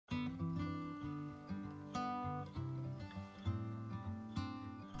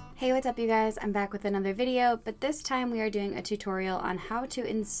Hey, what's up you guys? I'm back with another video, but this time we are doing a tutorial on how to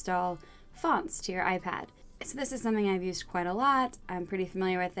install fonts to your iPad. So this is something I've used quite a lot. I'm pretty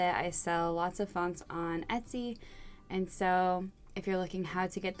familiar with it. I sell lots of fonts on Etsy, and so if you're looking how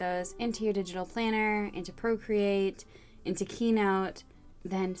to get those into your digital planner, into Procreate, into Keynote,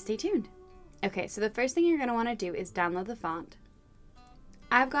 then stay tuned. Okay, so the first thing you're going to want to do is download the font.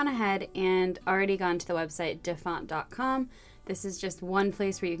 I've gone ahead and already gone to the website iFont.com. This is just one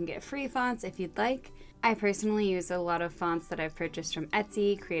place where you can get free fonts if you'd like. I personally use a lot of fonts that I've purchased from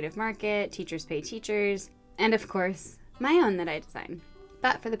Etsy, Creative Market, Teachers Pay Teachers, and of course, my own that I design.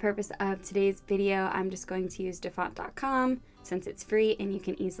 But for the purpose of today's video, I'm just going to use iFont.com since it's free and you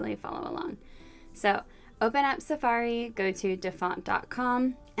can easily follow along. So open up Safari, go to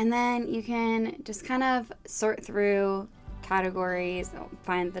iFont.com, and then you can just kind of sort through categories,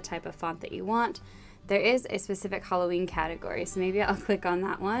 find the type of font that you want. There is a specific Halloween category, so maybe I'll click on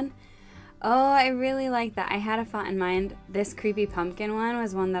that one. Oh, I really like that. I had a font in mind. This creepy pumpkin one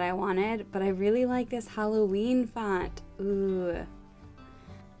was one that I wanted, but I really like this Halloween font. Ooh.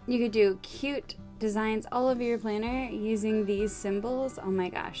 You could do cute designs all over your planner using these symbols. Oh my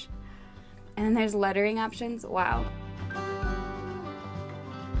gosh. And then there's lettering options. Wow.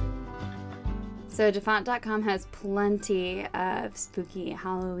 So iFont.com has plenty of spooky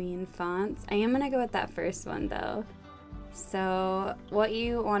Halloween fonts. I am going to go with that first one though. So what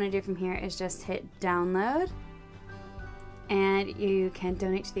you want to do from here is just hit download, and you can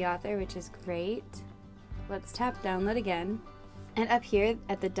donate to the author, which is great. Let's tap download again, and up here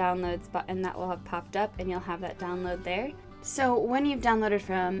at the downloads button that will have popped up, and you'll have that download there. So when you've downloaded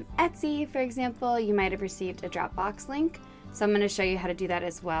from Etsy, for example, you might have received a Dropbox link. So I'm going to show you how to do that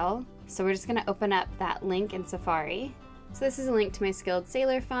as well. So we're just going to open up that link in Safari. So this is a link to my Skilled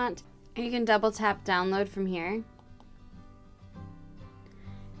Sailor font, and you can double tap download from here.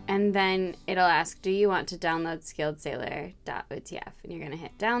 And then it'll ask, do you want to download skilledsailor.otf? And you're going to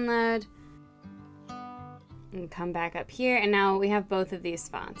hit download and come back up here. And now we have both of these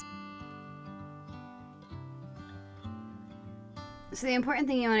fonts. So the important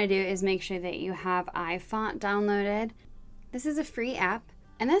thing you want to do is make sure that you have iFont downloaded. This is a free app,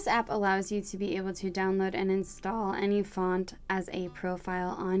 and this app allows you to be able to download and install any font as a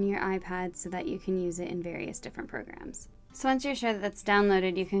profile on your iPad so that you can use it in various different programs. So once you're sure that that's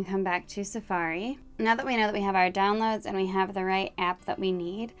downloaded, you can come back to Safari. Now that we know that we have our downloads and we have the right app that we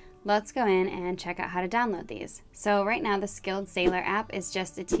need, let's go in and check out how to download these. So right now the Skilled Sailor app is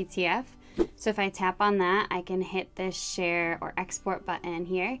just a TTF. So if I tap on that, I can hit this share or export button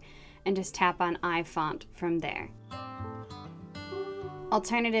here and just tap on iFont from there.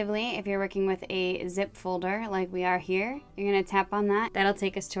 Alternatively, if you're working with a zip folder like we are here, you're going to tap on that. That'll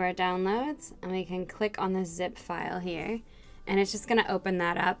take us to our downloads, and we can click on the zip file here, and it's just going to open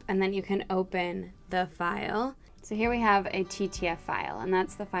that up, and then you can open the file. So here we have a TTF file, and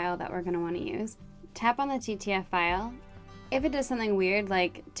that's the file that we're going to want to use. Tap on the TTF file. If it does something weird,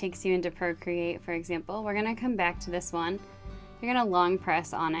 like takes you into Procreate, for example, we're going to come back to this one. You're going to long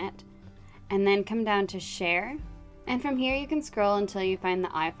press on it, and then come down to Share. And from here you can scroll until you find the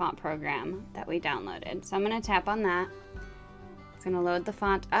iFont program that we downloaded. So I'm going to tap on that. It's going to load the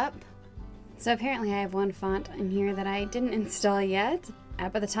font up. So apparently I have one font in here that I didn't install yet,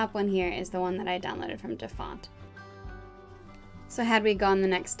 but the top one here is the one that I downloaded from iFont. So had we gone the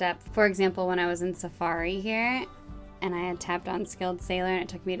next step, for example when I was in Safari here and I had tapped on Skilled Sailor and it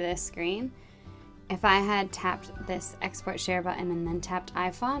took me to this screen, if I had tapped this export share button and then tapped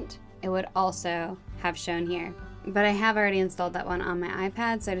iFont, it would also have shown here. But I have already installed that one on my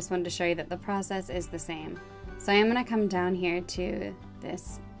iPad, so I just wanted to show you that the process is the same. So I am going to come down here to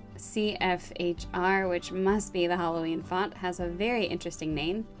this CFHR, which must be the Halloween font. It has a very interesting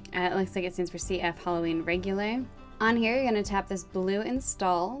name. It looks like it stands for CF Halloween Regular. On here, you're going to tap this blue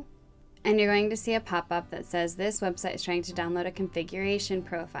install, and you're going to see a pop-up that says, this website is trying to download a configuration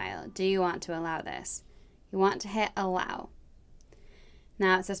profile. Do you want to allow this? You want to hit allow.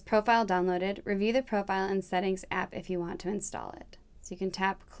 Now it says profile downloaded. Review the profile and settings app if you want to install it. So you can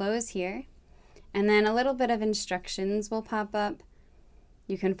tap close here, and then a little bit of instructions will pop up.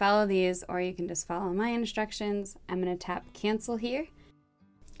 You can follow these or you can just follow my instructions. I'm going to tap cancel here,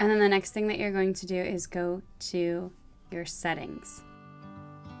 and then the next thing that you're going to do is go to your settings.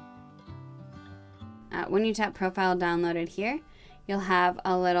 When you tap profile downloaded here, you'll have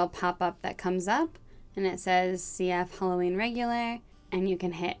a little pop-up that comes up and it says CF Halloween Regular, and you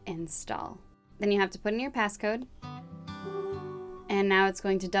can hit install. Then you have to put in your passcode, and now it's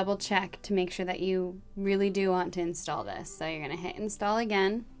going to double check to make sure that you really do want to install this. So you're going to hit install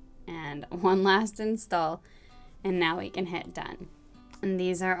again, and one last install, and now we can hit done. And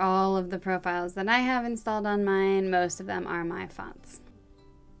these are all of the profiles that I have installed on mine. Most of them are my fonts.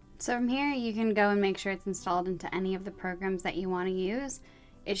 So from here, you can go and make sure it's installed into any of the programs that you want to use.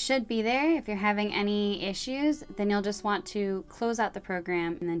 It should be there. If you're having any issues, then you'll just want to close out the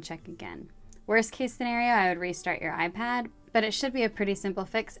program and then check again. Worst case scenario, I would restart your iPad, but it should be a pretty simple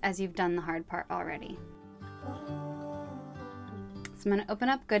fix as you've done the hard part already. So I'm going to open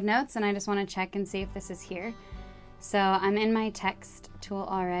up GoodNotes and I just want to check and see if this is here. So I'm in my text tool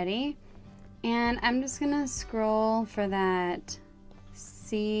already, and I'm just going to scroll for that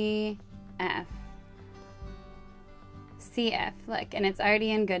CF, look, and it's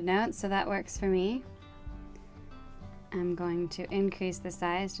already in GoodNotes, so that works for me. I'm going to increase the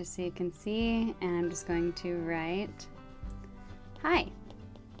size just so you can see, and I'm just going to write, hi.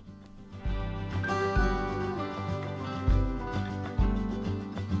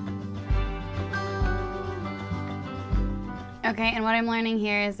 Okay, and what I'm learning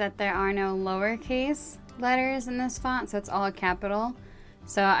here is that there are no lowercase letters in this font, so it's all capital.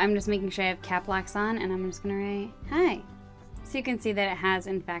 So I'm just making sure I have cap locks on, and I'm just gonna write, hi. So you can see that it has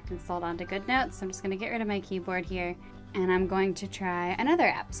in fact installed onto GoodNotes. So I'm just gonna get rid of my keyboard here, and I'm going to try another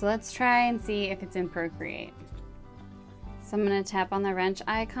app. So let's try and see if it's in Procreate. So I'm gonna tap on the wrench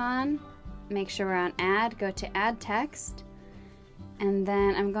icon, make sure we're on add, go to add text, and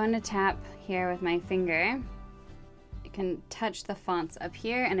then I'm going to tap here with my finger. Can touch the fonts up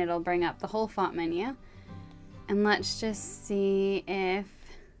here and it'll bring up the whole font menu, and let's just see if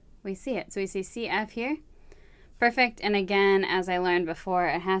we see it. So we see CF here, perfect. And again, as I learned before,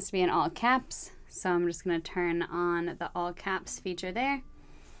 it has to be in all caps, so I'm just going to turn on the all caps feature there,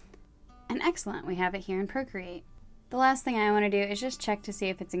 and excellent, we have it here in Procreate. The last thing I want to do is just check to see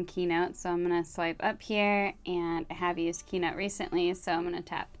if it's in Keynote, so I'm going to swipe up here, and I have used Keynote recently, so I'm going to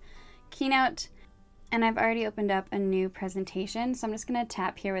tap Keynote. And I've already opened up a new presentation, so I'm just going to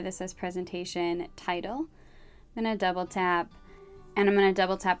tap here where this says presentation title. I'm going to double tap, and I'm going to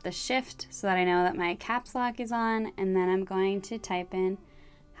double tap the shift so that I know that my caps lock is on, and then I'm going to type in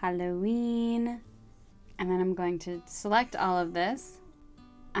Halloween, and then I'm going to select all of this.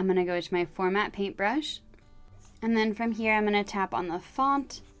 I'm going to go to my format paintbrush, and then from here I'm going to tap on the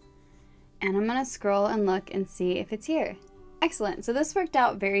font, and I'm going to scroll and look and see if it's here. Excellent, so this worked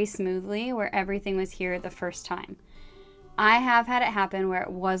out very smoothly where everything was here the first time. I have had it happen where it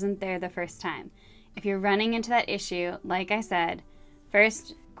wasn't there the first time. If you're running into that issue, like I said,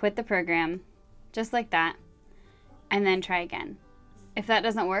 first quit the program, just like that, and then try again. If that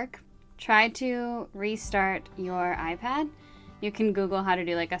doesn't work, try to restart your iPad. You can Google how to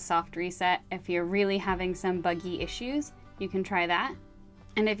do like a soft reset. If you're really having some buggy issues, you can try that.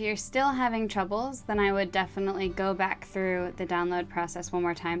 And if you're still having troubles, then I would definitely go back through the download process one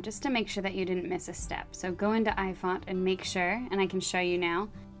more time just to make sure that you didn't miss a step. So go into iFont and make sure, and I can show you now.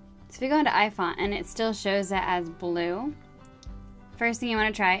 So if you go into iFont and it still shows it as blue, first thing you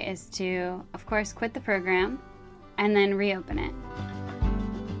want to try is to, of course, quit the program and then reopen it.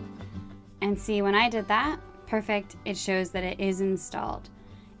 And see, when I did that, perfect, it shows that it is installed.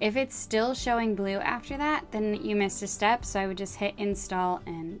 If it's still showing blue after that, then you missed a step, so I would just hit install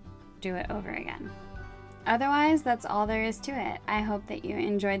and do it over again. Otherwise, that's all there is to it. I hope that you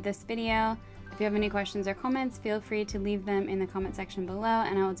enjoyed this video. If you have any questions or comments, feel free to leave them in the comment section below,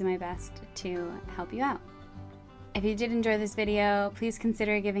 and I will do my best to help you out. If you did enjoy this video, please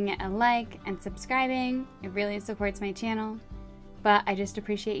consider giving it a like and subscribing. It really supports my channel, but I just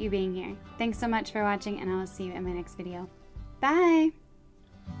appreciate you being here. Thanks so much for watching, and I will see you in my next video. Bye!